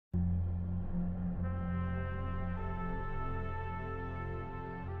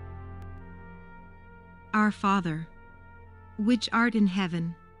Our Father, which art in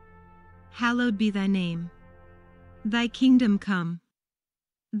heaven, hallowed be thy name. Thy kingdom come.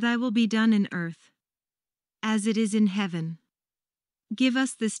 Thy will be done in earth, as it is in heaven. Give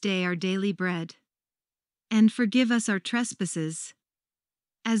us this day our daily bread, and forgive us our trespasses,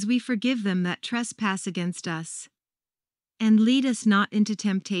 as we forgive them that trespass against us. And lead us not into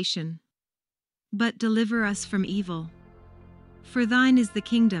temptation, but deliver us from evil. For thine is the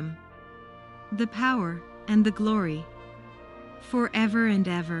kingdom, the power, and the glory, forever and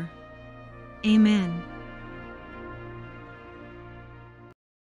ever. Amen.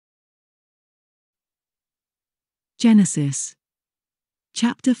 Genesis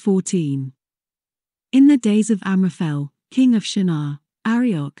Chapter 14. In the days of Amraphel, king of Shinar,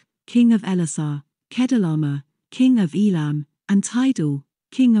 Arioch, king of Ellasar, Chedorlaomer, king of Elam, and Tidal,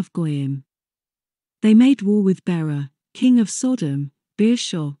 king of Goiim. They made war with Bera, king of Sodom,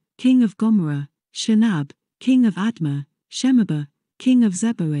 Birsha, king of Gomorrah, Shinab, king of Admah, Shemeber, king of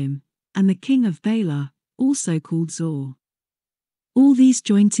Zeboiim, and the king of Bela, also called Zoar. All these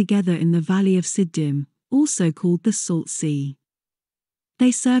joined together in the valley of Siddim, also called the Salt Sea.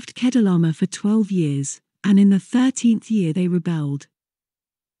 They served Chedorlaomer for 12 years, and in the 13th year they rebelled.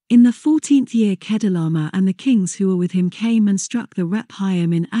 In the 14th year Chedorlaomer and the kings who were with him came and struck the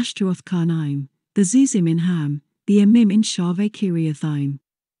Rephaim in Ashteroth Karnaim, the Zuzim in Ham, the Emim in Shaveh Kiriathaim,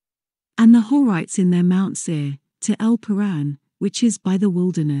 and the Horites in their Mount Seir, to Paran, which is by the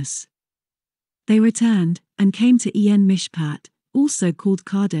wilderness. They returned, and came to En Mishpat, also called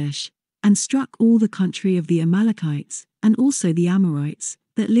Kadesh, and struck all the country of the Amalekites, and also the Amorites,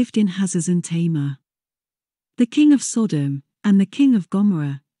 that lived in Hazazon Tamar. The king of Sodom, and the king of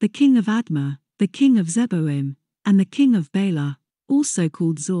Gomorrah, the king of Admah, the king of Zeboiim, and the king of Bela, also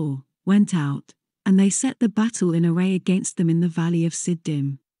called Zoar, went out, and they set the battle in array against them in the valley of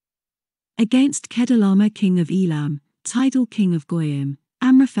Siddim. Against Chedorlaomer king of Elam, Tidal king of Goiim,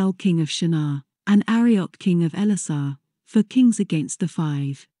 Amraphel king of Shinar, and Arioch king of Ellasar, for kings against the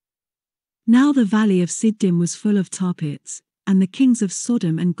 5. Now the valley of Siddim was full of tar pits, and the kings of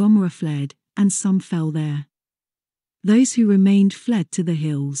Sodom and Gomorrah fled, and some fell there. Those who remained fled to the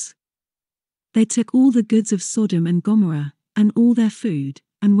hills. They took all the goods of Sodom and Gomorrah, and all their food,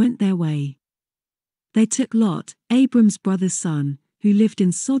 and went their way. They took Lot, Abram's brother's son, who lived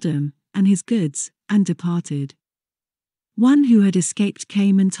in Sodom, and his goods, and departed. One who had escaped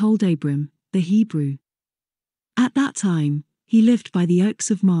came and told Abram, the Hebrew. At that time, he lived by the oaks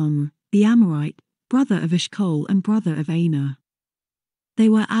of Mamre, the Amorite, brother of Eshcol and brother of Aner. They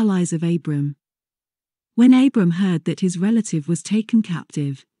were allies of Abram. When Abram heard that his relative was taken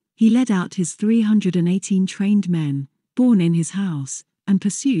captive, he led out his 318 trained men, born in his house, and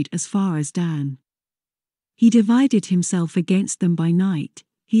pursued as far as Dan. He divided himself against them by night,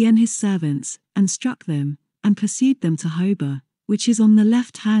 he and his servants, and struck them, and pursued them to Hobah, which is on the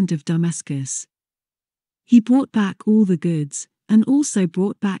left hand of Damascus. He brought back all the goods, and also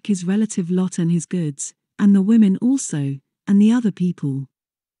brought back his relative Lot and his goods, and the women also, and the other people.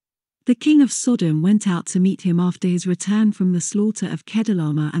 The king of Sodom went out to meet him after his return from the slaughter of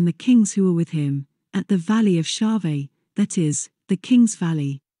Chedorlaomer and the kings who were with him, at the valley of Shaveh, that is, the king's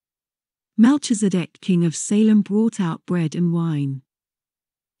valley. Melchizedek king of Salem brought out bread and wine.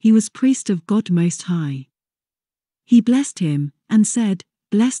 He was priest of God Most High. He blessed him, and said,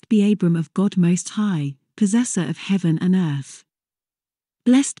 Blessed be Abram of God Most High, possessor of heaven and earth.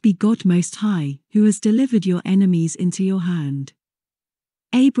 Blessed be God Most High, who has delivered your enemies into your hand.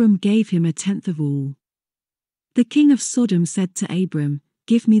 Abram gave him 1/10 of all. The king of Sodom said to Abram,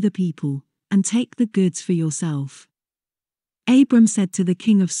 Give me the people, and take the goods for yourself. Abram said to the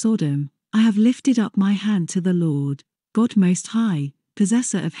king of Sodom, I have lifted up my hand to the Lord, God Most High,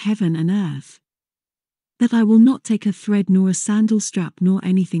 possessor of heaven and earth, that I will not take a thread nor a sandal strap nor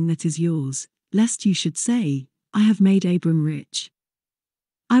anything that is yours, lest you should say, I have made Abram rich.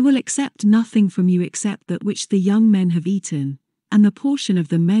 I will accept nothing from you except that which the young men have eaten, and the portion of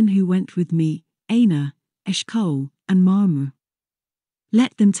the men who went with me, Aner, Eshcol, and Mamre.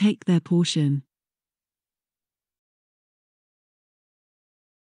 Let them take their portion.